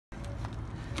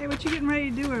Hey, what you getting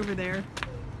ready to do over there?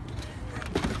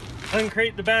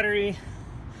 Uncrate the battery.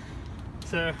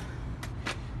 So,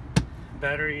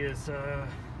 battery is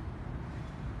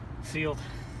sealed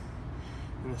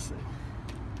in this thing.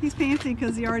 He's fancy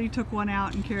because he already took one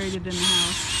out and carried it in the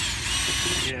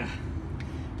house. Yeah,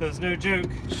 that was no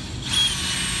joke.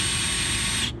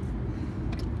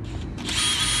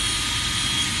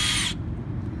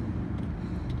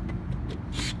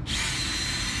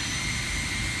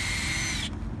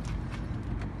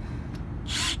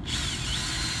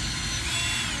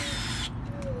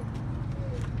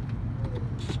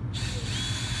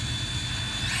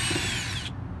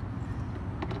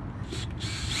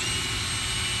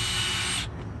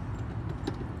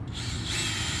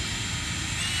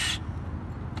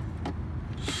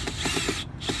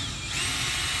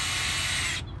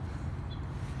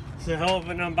 It's a hell of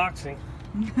an unboxing.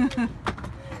 Here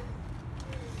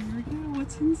we go,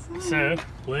 what's inside? So,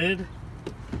 lid.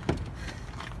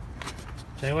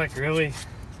 They like really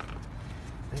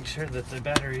make sure that the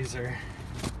batteries are.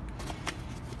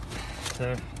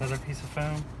 So, another piece of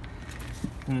foam.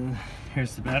 And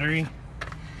here's the battery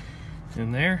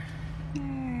in there.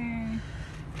 Yay.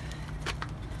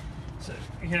 So,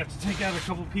 you have to take out a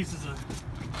couple pieces of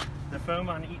the foam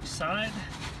on each side.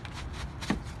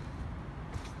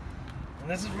 And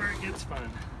this is where it gets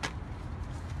fun.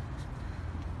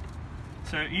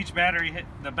 So each battery,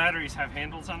 the batteries have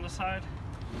handles on the side.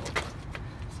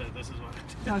 So this is what it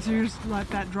does. Oh, so you just let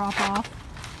that drop off.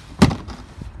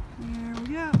 There we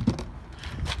go.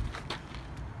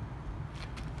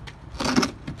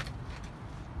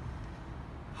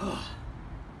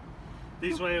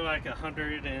 These weigh like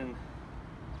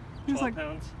 112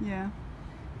 pounds yeah.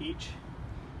 each.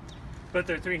 But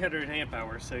they're 300 amp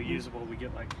hours, so usable we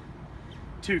get like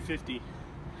 250.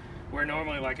 Where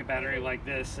normally like a battery like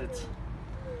this, it's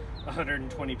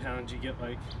 120 pounds, you get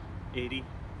like 80.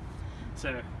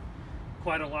 So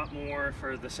quite a lot more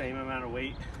for the same amount of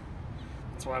weight.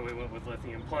 That's why we went with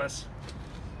lithium. Plus,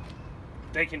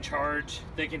 they can charge,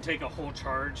 they can take a whole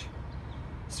charge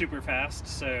super fast.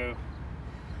 So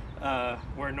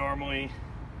where normally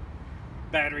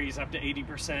batteries up to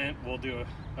 80%, we'll do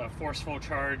a forceful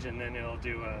charge and then it'll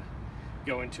do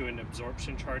go into an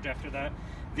absorption charge after that.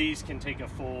 These can take a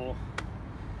full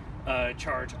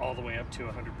charge all the way up to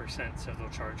 100%, so they'll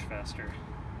charge faster.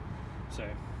 So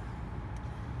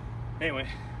anyway,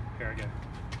 here I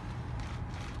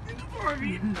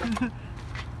go.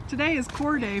 Today is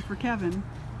core day for Kevin.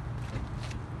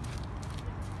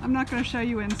 I'm not going to show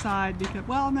you inside because,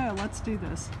 well, no, let's do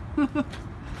this.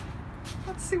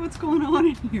 Let's see what's going on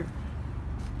in here.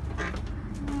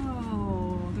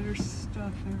 Oh, there's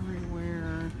stuff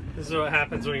everywhere. This is what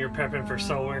happens when you're prepping for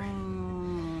solar.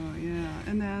 Oh, yeah.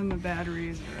 And then the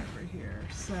batteries are over here.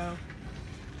 So,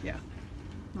 yeah.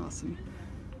 Awesome.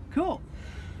 Cool.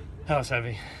 That was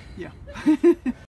heavy. Yeah.